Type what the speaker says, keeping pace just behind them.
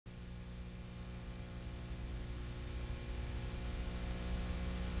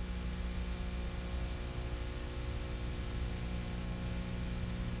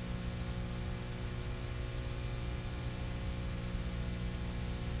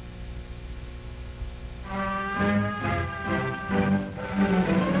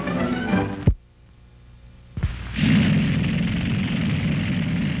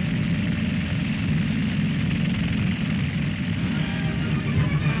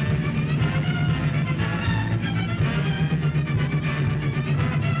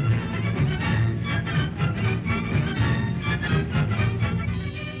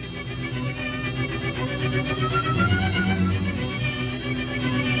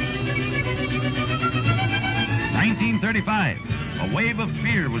1935, a wave of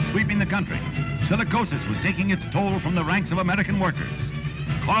fear was sweeping the country. Silicosis was taking its toll from the ranks of American workers.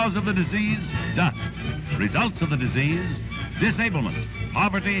 Cause of the disease, dust. Results of the disease, disablement,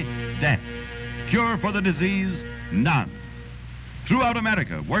 poverty, death. Cure for the disease, none. Throughout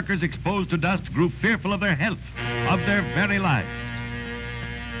America, workers exposed to dust grew fearful of their health, of their very lives.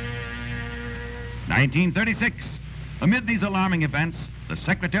 1936. Amid these alarming events, the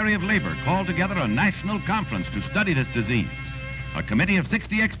Secretary of Labor called together a national conference to study this disease. A committee of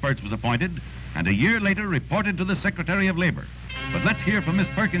 60 experts was appointed, and a year later reported to the Secretary of Labor. But let's hear from Miss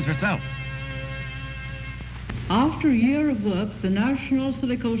Perkins herself. After a year of work, the National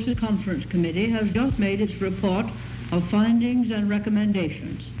Silicosis Conference Committee has just made its report of findings and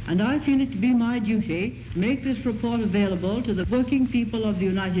recommendations. And I feel it to be my duty to make this report available to the working people of the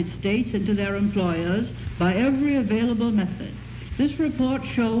United States and to their employers by every available method. This report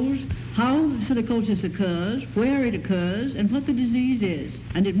shows how silicosis occurs, where it occurs, and what the disease is,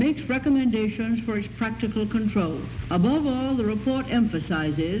 and it makes recommendations for its practical control. Above all, the report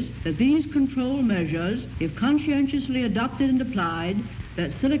emphasizes that these control measures, if conscientiously adopted and applied,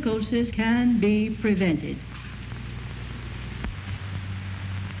 that silicosis can be prevented.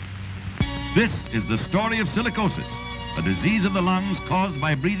 This is the story of silicosis, a disease of the lungs caused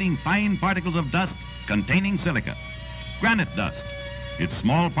by breathing fine particles of dust containing silica. Granite dust. Its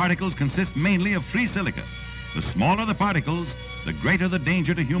small particles consist mainly of free silica. The smaller the particles, the greater the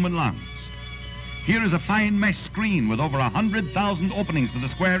danger to human lungs. Here is a fine mesh screen with over 100,000 openings to the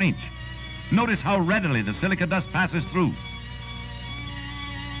square inch. Notice how readily the silica dust passes through.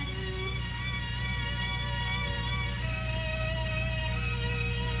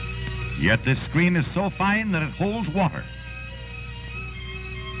 Yet this screen is so fine that it holds water.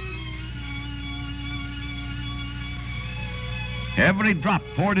 Every drop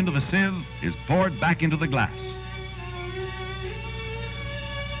poured into the sieve is poured back into the glass.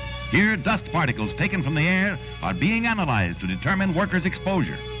 Here, dust particles taken from the air are being analyzed to determine workers'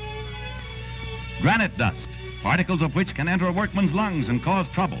 exposure. Granite dust, particles of which can enter a workman's lungs and cause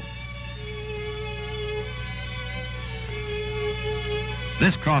trouble.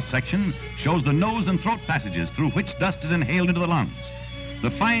 This cross-section shows the nose and throat passages through which dust is inhaled into the lungs.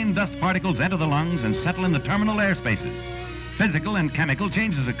 The fine dust particles enter the lungs and settle in the terminal air spaces. Physical and chemical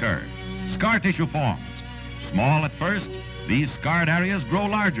changes occur. Scar tissue forms. Small at first, these scarred areas grow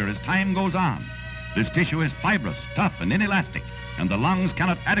larger as time goes on. This tissue is fibrous, tough, and inelastic, and the lungs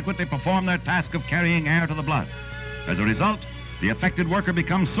cannot adequately perform their task of carrying air to the blood. As a result, the affected worker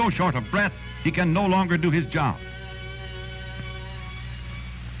becomes so short of breath, he can no longer do his job.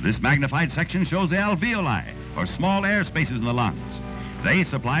 This magnified section shows the alveoli, or small air spaces in the lungs. They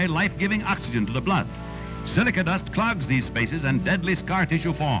supply life-giving oxygen to the blood. Silica dust clogs these spaces and deadly scar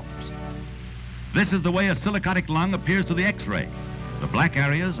tissue forms. This is the way a silicotic lung appears to the X-ray. The black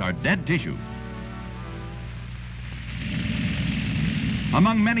areas are dead tissue.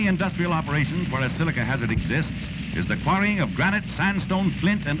 Among many industrial operations where a silica hazard exists is the quarrying of granite, sandstone,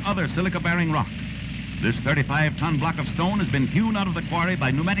 flint, and other silica-bearing rock. This 35-ton block of stone has been hewn out of the quarry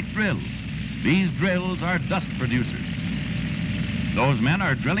by pneumatic drills. These drills are dust producers. Those men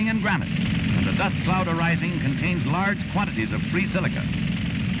are drilling in granite, and the dust cloud arising contains large quantities of free silica.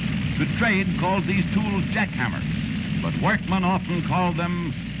 The trade calls these tools jackhammers, but workmen often call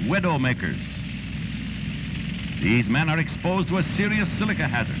them widowmakers. These men are exposed to a serious silica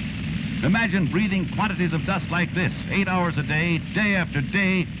hazard. Imagine breathing quantities of dust like this, 8 hours a day, day after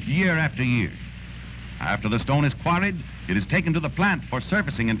day, year after year. After the stone is quarried, it is taken to the plant for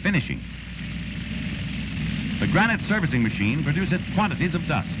surfacing and finishing. The granite surfacing machine produces quantities of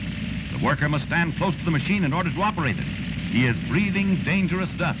dust. The worker must stand close to the machine in order to operate it. He is breathing dangerous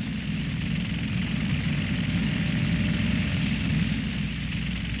dust.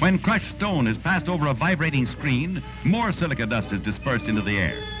 When crushed stone is passed over a vibrating screen, more silica dust is dispersed into the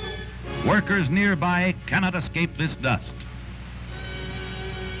air. Workers nearby cannot escape this dust.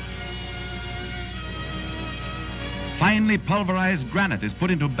 Finely pulverized granite is put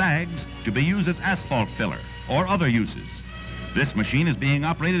into bags to be used as asphalt filler or other uses. This machine is being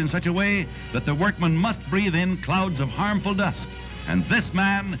operated in such a way that the workman must breathe in clouds of harmful dust, and this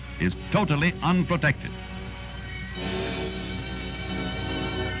man is totally unprotected.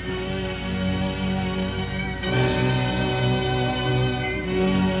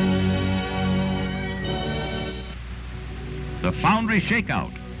 The foundry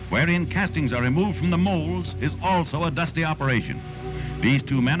shakeout, wherein castings are removed from the molds, is also a dusty operation. These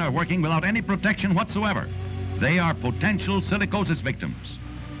two men are working without any protection whatsoever. They are potential silicosis victims.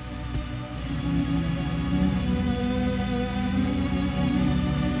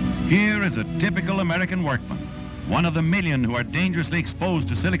 Here is a typical American workman. one of the million who are dangerously exposed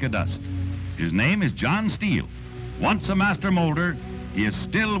to silica dust. His name is John Steele. Once a master molder, he is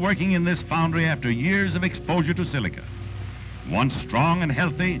still working in this foundry after years of exposure to silica. Once strong and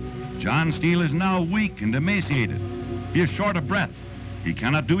healthy, John Steele is now weak and emaciated. He is short of breath. He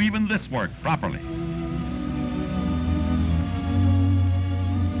cannot do even this work properly.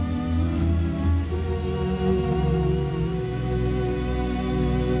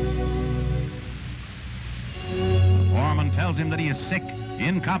 The foreman tells him that he is sick,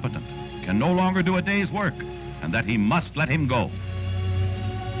 incompetent, can no longer do a day's work, and that he must let him go.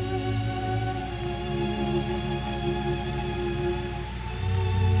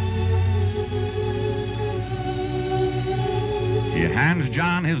 He hands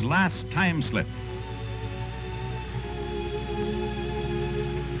John his last time slip.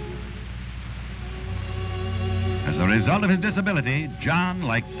 As a result of his disability, John,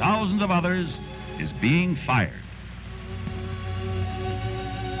 like thousands of others, is being fired.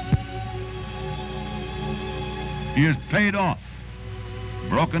 He is paid off.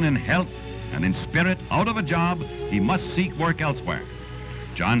 Broken in health and in spirit, out of a job, he must seek work elsewhere.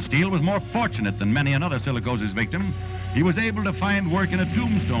 John Steele was more fortunate than many another silicosis victim. He was able to find work in a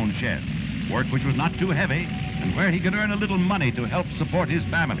tombstone shed, work which was not too heavy, and where he could earn a little money to help support his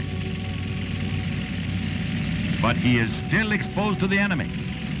family. But he is still exposed to the enemy.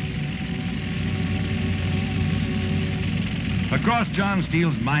 Across John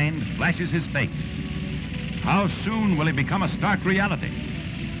Steele's mind flashes his fate. How soon will it become a stark reality?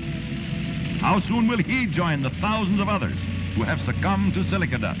 How soon will he join the thousands of others who have succumbed to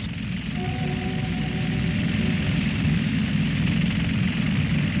silica dust?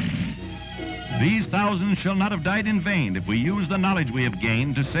 These thousands shall not have died in vain if we use the knowledge we have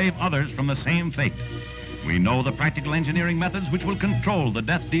gained to save others from the same fate. We know the practical engineering methods which will control the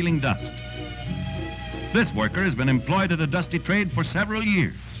death-dealing dust. This worker has been employed at a dusty trade for several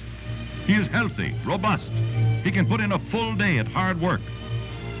years. He is healthy, robust. He can put in a full day at hard work.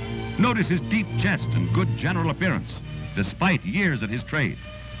 Notice his deep chest and good general appearance, despite years at his trade.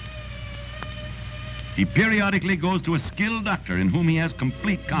 He periodically goes to a skilled doctor in whom he has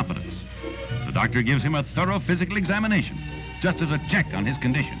complete confidence. The doctor gives him a thorough physical examination, just as a check on his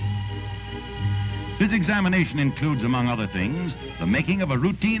condition. This examination includes, among other things, the making of a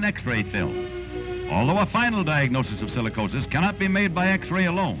routine X-ray film. Although a final diagnosis of silicosis cannot be made by X-ray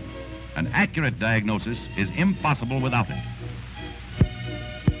alone, an accurate diagnosis is impossible without it.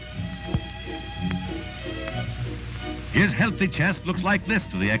 His healthy chest looks like this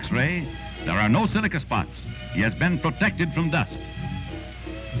to the X-ray. There are no silica spots. He has been protected from dust.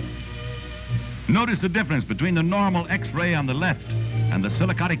 Notice the difference between the normal X-ray on the left and the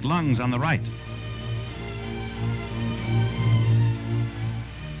silicotic lungs on the right.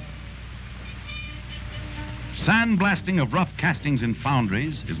 Sandblasting of rough castings in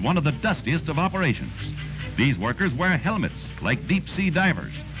foundries is one of the dustiest of operations. These workers wear helmets like deep-sea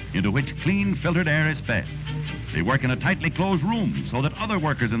divers, into which clean filtered air is fed. They work in a tightly closed room so that other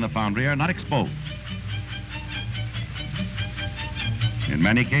workers in the foundry are not exposed. In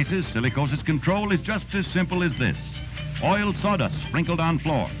many cases, silicosis control is just as simple as this: oiled sawdust sprinkled on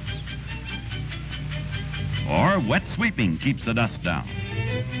floors. Or wet sweeping keeps the dust down.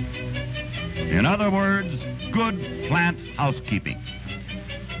 In other words, good plant housekeeping.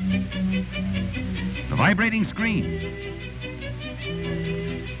 The vibrating screen.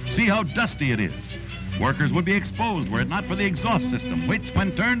 See how dusty it is. Workers would be exposed were it not for the exhaust system, which,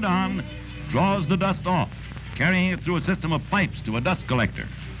 when turned on, draws the dust off, carrying it through a system of pipes to a dust collector.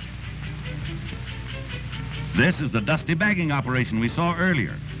 This is the dusty bagging operation we saw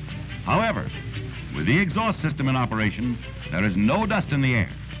earlier. However, with the exhaust system in operation, there is no dust in the air.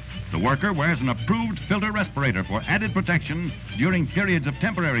 The worker wears an approved filter respirator for added protection during periods of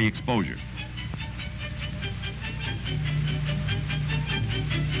temporary exposure.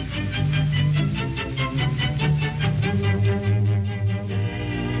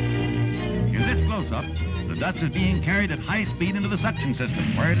 In this close-up, the dust is being carried at high speed into the suction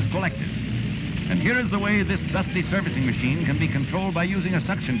system where it is collected. And here is the way this dusty servicing machine can be controlled by using a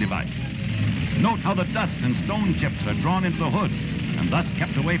suction device. Note how the dust and stone chips are drawn into the hood and thus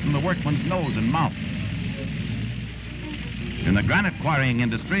kept away from the workman's nose and mouth. In the granite quarrying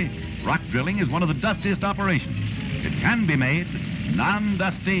industry, rock drilling is one of the dustiest operations. It can be made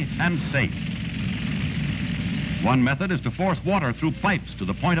non-dusty and safe. One method is to force water through pipes to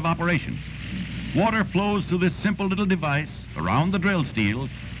the point of operation. Water flows through this simple little device around the drill steel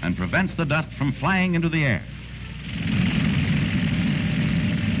and prevents the dust from flying into the air.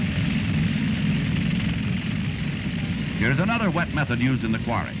 Here's another wet method used in the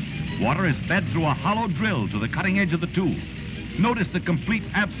quarry. Water is fed through a hollow drill to the cutting edge of the tool. Notice the complete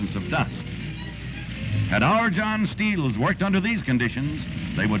absence of dust. Had our John Steels worked under these conditions,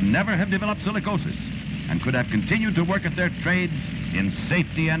 they would never have developed silicosis and could have continued to work at their trades in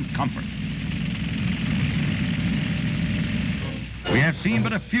safety and comfort. We have seen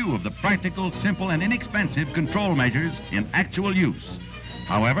but a few of the practical, simple, and inexpensive control measures in actual use.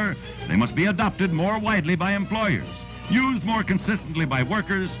 However, they must be adopted more widely by employers, used more consistently by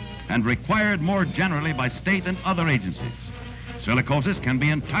workers, and required more generally by state and other agencies. Silicosis can be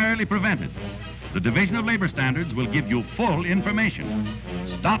entirely prevented. The Division of Labor Standards will give you full information.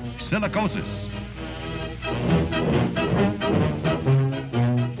 Stop silicosis.